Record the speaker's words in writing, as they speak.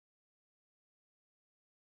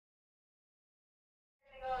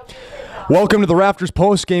Welcome to the Raptors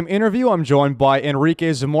post-game interview. I'm joined by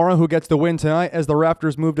Enrique Zamora, who gets the win tonight as the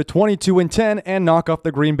Raptors move to 22-10 and knock off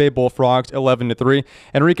the Green Bay Bullfrogs 11-3.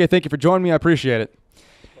 Enrique, thank you for joining me. I appreciate it.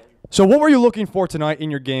 So what were you looking for tonight in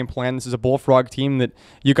your game plan? This is a Bullfrog team that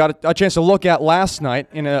you got a chance to look at last night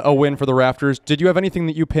in a win for the Raptors. Did you have anything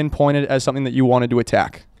that you pinpointed as something that you wanted to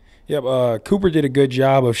attack? Yep, Cooper did a good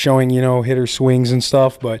job of showing, hitter swings and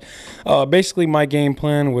stuff. But basically my game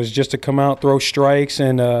plan was just to come out, throw strikes,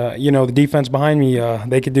 and, the defense behind me,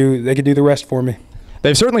 they could do the rest for me.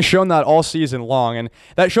 They've certainly shown that all season long, and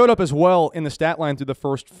that showed up as well in the stat line through the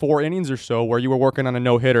first 4 innings or so where you were working on a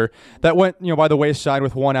no-hitter. That went, by the wayside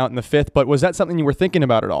with 1 out in the 5th, but was that something you were thinking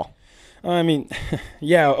about at all? I mean,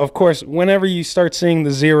 yeah, of course, whenever you start seeing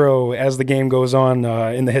the 0 as the game goes on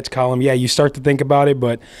in the hits column, yeah, you start to think about it.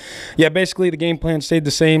 But, yeah, basically the game plan stayed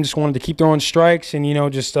the same. Just wanted to keep throwing strikes and,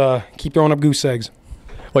 just keep throwing up goose eggs.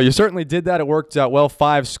 Well, you certainly did that. It worked out well.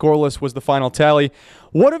 5 scoreless was the final tally.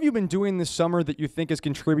 What have you been doing this summer that you think has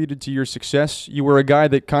contributed to your success? You were a guy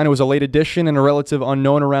that kind of was a late addition and a relative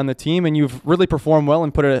unknown around the team, and you've really performed well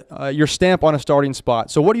and put your stamp on a starting spot.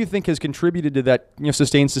 So what do you think has contributed to that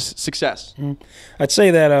sustained success? I'd say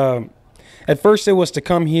that at first it was to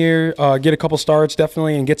come here, get a couple starts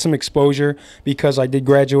definitely, and get some exposure because I did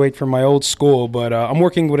graduate from my old school. But I'm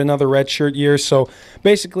working with another redshirt year, so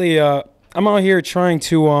basically I'm out here trying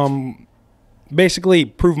to basically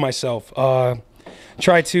prove myself.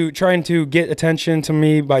 Trying to get attention to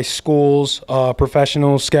me by schools,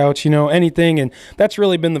 professionals, scouts, anything, and that's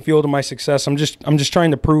really been the fuel to my success. I'm just trying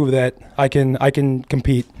to prove that I can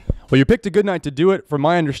compete. Well, you picked a good night to do it. From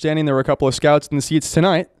my understanding, there were a couple of scouts in the seats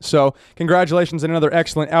tonight. So congratulations on another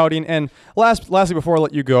excellent outing. And lastly, before I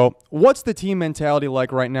let you go, what's the team mentality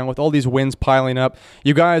like right now with all these wins piling up?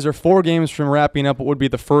 You guys are 4 games from wrapping up what would be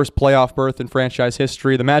the first playoff berth in franchise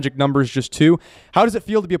history. The magic number is just 2. How does it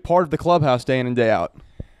feel to be a part of the clubhouse day in and day out?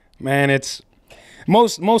 Man, it's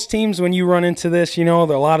most teams when you run into this, a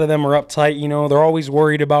lot of them are uptight. They're always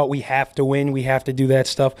worried about we have to win, we have to do that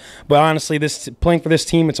stuff. But honestly, playing for this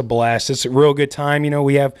team, it's a blast. It's a real good time.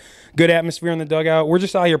 We have good atmosphere in the dugout. We're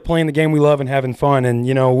just out here playing the game we love and having fun. And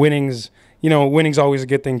winning's always a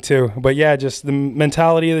good thing too. But yeah, just the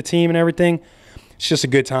mentality of the team and everything. It's just a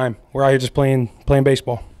good time. We're out here just playing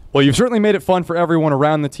baseball. Well, you've certainly made it fun for everyone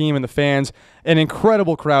around the team and the fans. An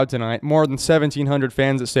incredible crowd tonight. More than 1,700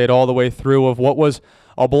 fans that stayed all the way through of what was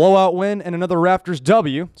a blowout win and another Raptors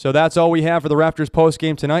W. So that's all we have for the Raptors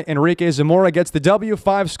postgame tonight. Enrique Zamora gets the W,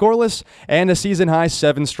 5 scoreless, and a season-high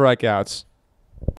 7 strikeouts.